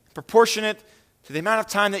 proportionate to the amount of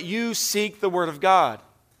time that you seek the Word of God.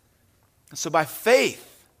 And so by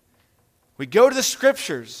faith, we go to the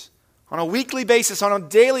Scriptures on a weekly basis, on a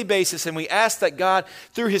daily basis, and we ask that God,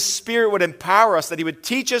 through His Spirit, would empower us, that He would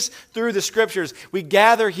teach us through the Scriptures. We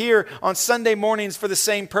gather here on Sunday mornings for the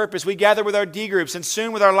same purpose. We gather with our D groups and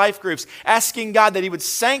soon with our life groups, asking God that He would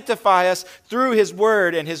sanctify us through His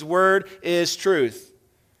Word, and His Word is truth.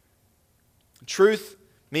 Truth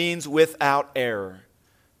means without error.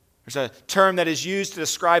 There's a term that is used to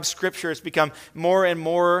describe Scripture. It's become more and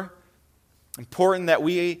more important that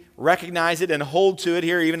we recognize it and hold to it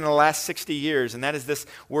here even in the last 60 years, and that is this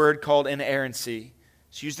word called inerrancy.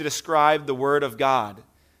 It's used to describe the Word of God.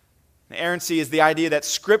 Inerrancy is the idea that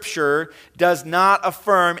Scripture does not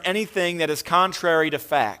affirm anything that is contrary to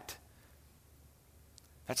fact.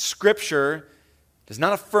 That Scripture does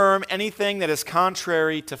not affirm anything that is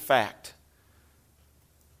contrary to fact.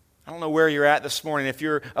 I don't know where you're at this morning. If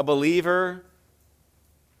you're a believer,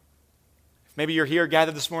 maybe you're here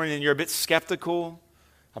gathered this morning and you're a bit skeptical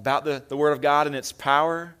about the Word of God and its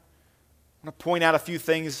power. I want to point out a few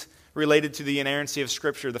things related to the inerrancy of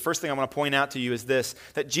Scripture. The first thing I want to point out to you is this,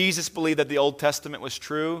 that Jesus believed that the Old Testament was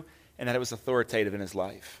true and that it was authoritative in His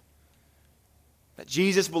life. That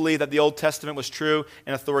Jesus believed that the Old Testament was true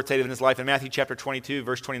and authoritative in His life. In Matthew chapter 22,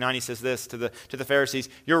 verse 29, He says this to the Pharisees,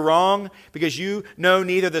 "You're wrong because you know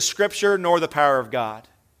neither the Scripture nor the power of God."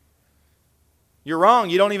 You're wrong.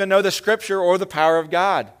 You don't even know the Scripture or the power of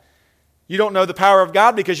God. You don't know the power of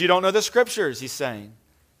God because you don't know the Scriptures, He's saying.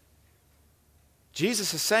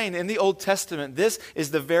 Jesus is saying in the Old Testament, this is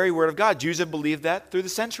the very Word of God. Jews have believed that through the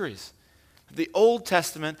centuries. The Old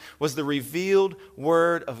Testament was the revealed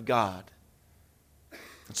Word of God.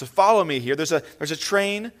 And so follow me here. There's a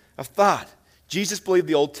train of thought. Jesus believed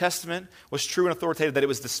the Old Testament was true and authoritative, that it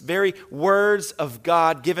was the very words of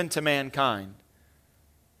God given to mankind.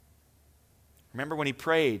 Remember when He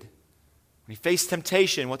prayed, when He faced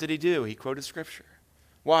temptation, what did He do? He quoted Scripture.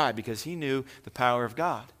 Why? Because He knew the power of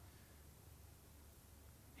God.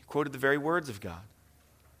 He quoted the very words of God.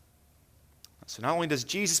 So not only does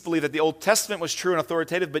Jesus believe that the Old Testament was true and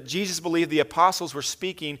authoritative, but Jesus believed the apostles were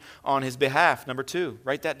speaking on His behalf. Number two,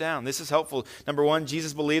 write that down. This is helpful. Number one,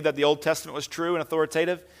 Jesus believed that the Old Testament was true and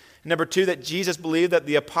authoritative. Number two, that Jesus believed that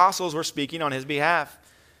the apostles were speaking on His behalf.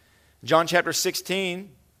 John chapter 16,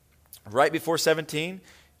 right before 17,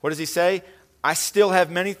 what does He say? "I still have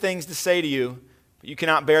many things to say to you, but you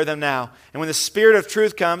cannot bear them now. And when the Spirit of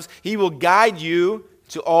truth comes, He will guide you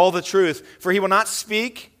to all the truth. For He will not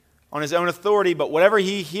speak on His own authority, but whatever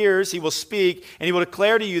He hears, He will speak, and He will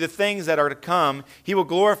declare to you the things that are to come. He will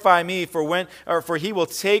glorify Me, for He will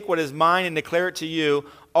take what is mine and declare it to you.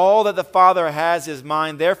 All that the Father has is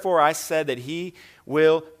mine. Therefore I said that He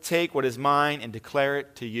will take what is mine and declare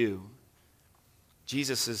it to you."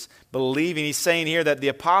 Jesus is believing, He's saying here that the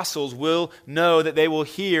apostles will know, that they will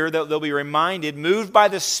hear, that they'll be reminded, moved by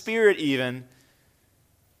the Spirit even,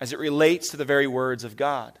 as it relates to the very words of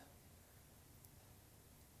God.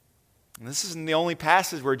 And this isn't the only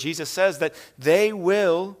passage where Jesus says that they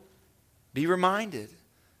will be reminded.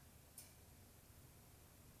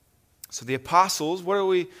 So the apostles, what do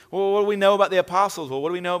we know about the apostles? Well, what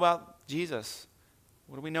do we know about Jesus?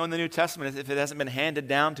 What do we know in the New Testament if it hasn't been handed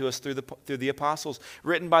down to us through the apostles,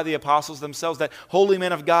 written by the apostles themselves, that holy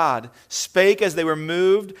men of God spake as they were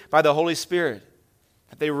moved by the Holy Spirit,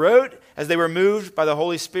 that they wrote as they were moved by the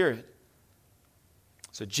Holy Spirit.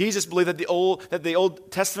 So Jesus believed that the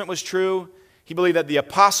Old Testament was true. He believed that the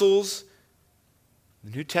apostles,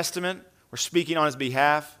 the New Testament, were speaking on His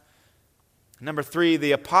behalf. Number three,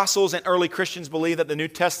 the apostles and early Christians believed that the New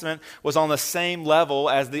Testament was on the same level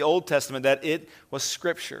as the Old Testament, that it was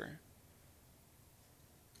Scripture.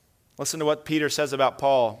 Listen to what Peter says about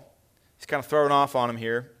Paul. He's kind of throwing off on him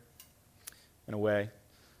here, in a way.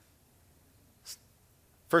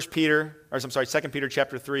 2 Peter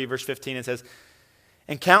chapter 3, verse 15, it says,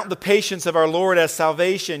 "And count the patience of our Lord as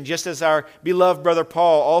salvation, just as our beloved brother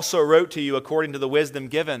Paul also wrote to you according to the wisdom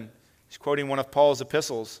given." He's quoting one of Paul's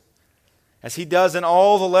epistles. "As he does in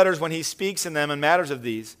all the letters when he speaks in them in matters of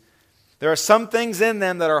these. There are some things in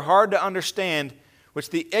them that are hard to understand, which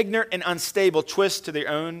the ignorant and unstable twist to their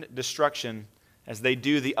own destruction, as they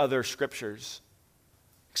do the other scriptures."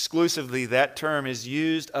 Exclusively, that term is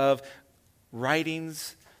used of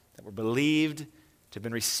writings that were believed to have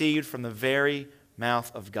been received from the very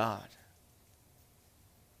mouth of God.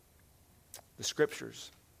 The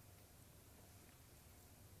Scriptures.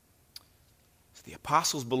 So the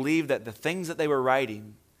apostles believed that the things that they were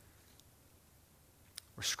writing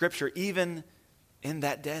were Scripture even in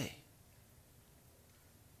that day.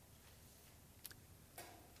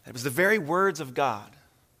 It was the very words of God.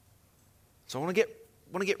 So I want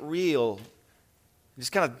to get real.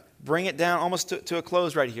 Just kind of bring it down almost to a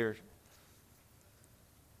close right here.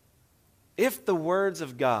 If the words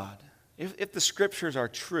of God, if the Scriptures are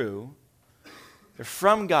true, they're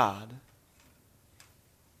from God,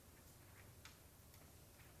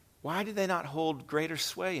 why do they not hold greater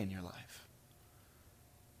sway in your life?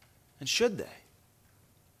 And should they?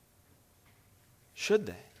 Should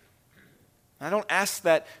they? I don't ask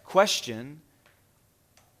that question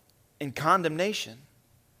in condemnation.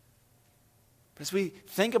 But as we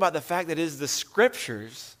think about the fact that it is the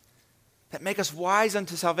Scriptures that make us wise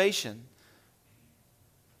unto salvation,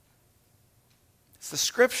 it's the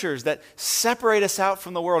Scriptures that separate us out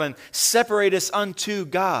from the world and separate us unto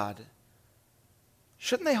God.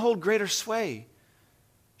 Shouldn't they hold greater sway?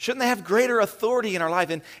 Shouldn't they have greater authority in our life?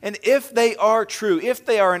 And if they are true, if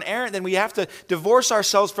they are inerrant, then we have to divorce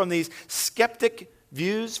ourselves from these skeptic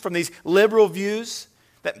views, from these liberal views,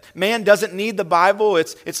 that man doesn't need the Bible,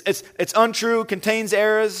 it's untrue, contains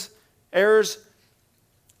errors, and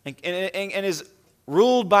is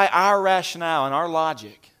ruled by our rationale and our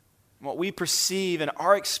logic, and what we perceive and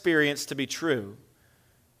our experience to be true.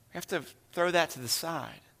 We have to throw that to the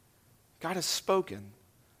side. God has spoken.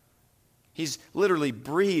 He's literally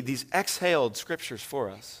breathed these exhaled Scriptures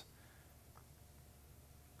for us.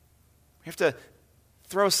 We have to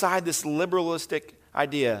throw aside this liberalistic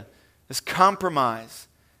idea, this compromise,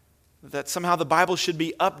 that somehow the Bible should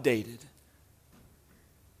be updated.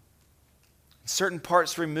 Certain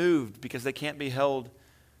parts removed because they can't be held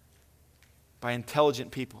by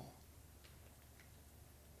intelligent people.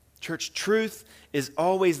 Church, truth is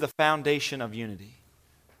always the foundation of unity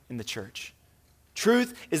in the church.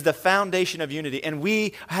 Truth is the foundation of unity, and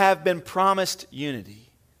we have been promised unity.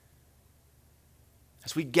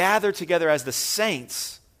 As we gather together as the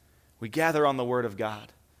saints, we gather on the Word of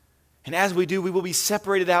God. And as we do, we will be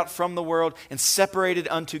separated out from the world and separated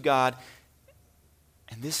unto God.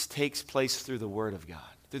 And this takes place through the Word of God,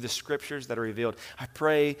 through the Scriptures that are revealed. I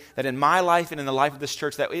pray that in my life and in the life of this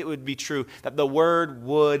church, that it would be true, that the Word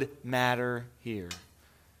would matter here.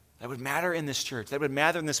 That would matter in this church. That would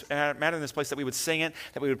matter in this place, that we would sing it,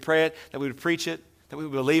 that we would pray it, that we would preach it, that we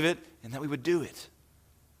would believe it, and that we would do it.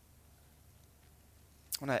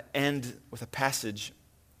 I want to end with a passage,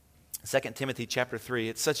 2 Timothy chapter 3.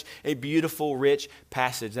 It's such a beautiful, rich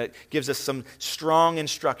passage that gives us some strong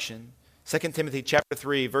instruction. 2 Timothy chapter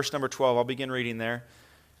 3, verse number 12. I'll begin reading there.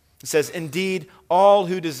 It says, "Indeed, all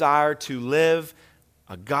who desire to live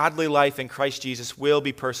a godly life in Christ Jesus will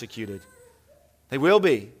be persecuted." They will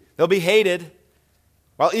be. They'll be hated,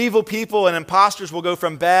 while evil people and impostors will go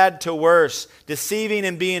from bad to worse, deceiving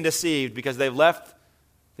and being deceived because they've left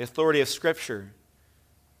the authority of Scripture,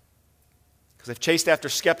 because they've chased after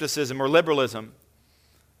skepticism or liberalism.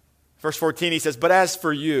 Verse 14, he says, "But as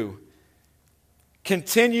for you,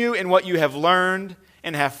 continue in what you have learned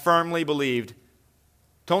and have firmly believed."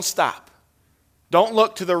 Don't stop. Don't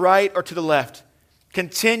look to the right or to the left.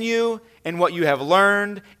 Continue in what you have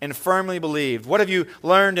learned and firmly believed. What have you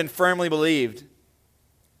learned and firmly believed?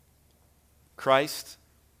 Christ,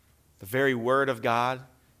 the very Word of God,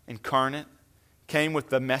 incarnate, came with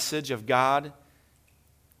the message of God,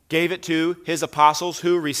 gave it to His apostles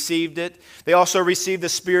who received it. They also received the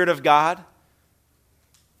Spirit of God,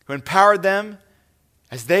 who empowered them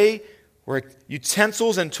as they were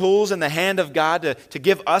utensils and tools in the hand of God to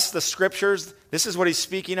give us the Scriptures. This is what He's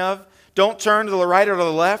speaking of. Don't turn to the right or to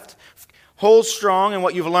the left. Hold strong in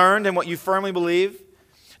what you've learned and what you firmly believe,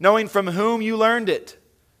 knowing from whom you learned it,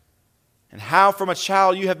 and how from a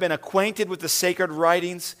child you have been acquainted with the sacred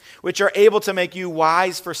writings, which are able to make you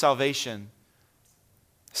wise for salvation.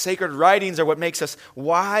 Sacred writings are what makes us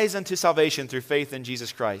wise unto salvation through faith in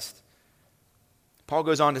Jesus Christ. Paul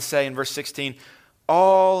goes on to say in verse 16,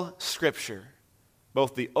 "All Scripture,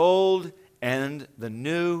 both the Old and the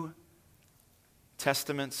New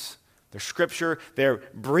Testaments, they're scripture, they're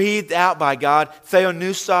breathed out by God,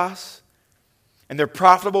 theonoustos, and they're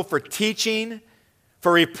profitable for teaching,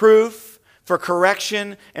 for reproof, for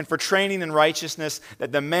correction, and for training in righteousness,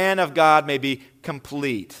 that the man of God may be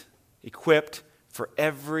complete, equipped for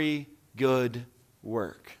every good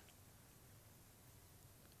work.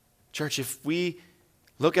 Church, if we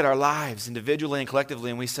look at our lives individually and collectively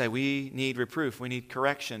and we say we need reproof, we need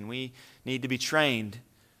correction, we need to be trained,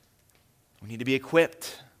 we need to be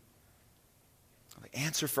equipped, the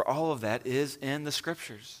answer for all of that is in the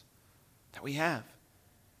scriptures that we have.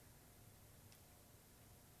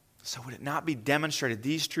 So would it not be demonstrated,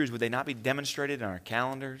 these truths, would they not be demonstrated in our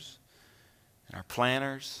calendars, in our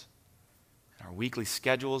planners, in our weekly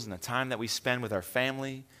schedules, and the time that we spend with our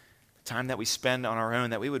family, the time that we spend on our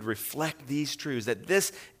own, that we would reflect these truths, that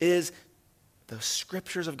this is the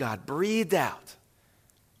scriptures of God breathed out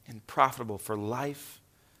and profitable for life,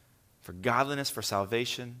 for godliness, for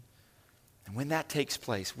salvation. And when that takes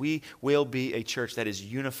place, we will be a church that is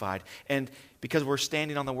unified, and because we're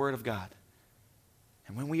standing on the Word of God.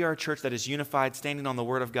 And when we are a church that is unified, standing on the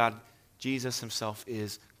Word of God, Jesus himself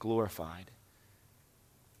is glorified.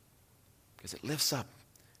 Because it lifts up,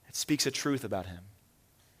 it speaks a truth about him.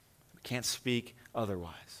 We can't speak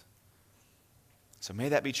otherwise. So may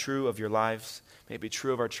that be true of your lives. May it be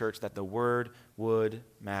true of our church that the Word would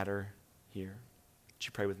matter here. Would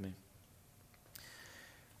you pray with me?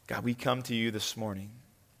 God, we come to you this morning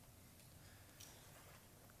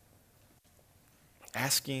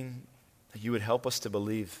asking that you would help us to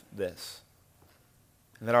believe this,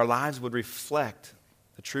 and that our lives would reflect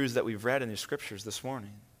the truths that we've read in the scriptures this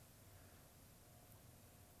morning.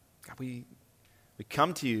 God, we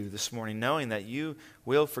come to you this morning knowing that you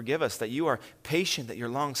will forgive us, that you are patient, that you're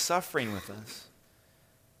long-suffering with us.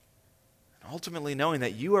 And ultimately knowing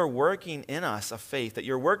that you are working in us a faith, that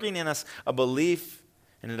you're working in us a belief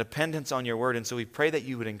and a dependence on your word. And so we pray that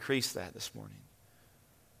you would increase that this morning.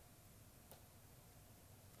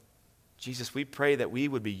 Jesus, we pray that we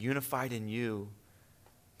would be unified in you,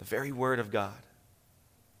 the very word of God.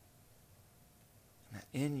 And that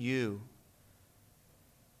in you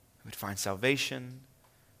we would find salvation,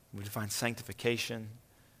 we would find sanctification,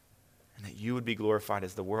 and that you would be glorified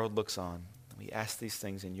as the world looks on. We ask these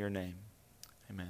things in your name.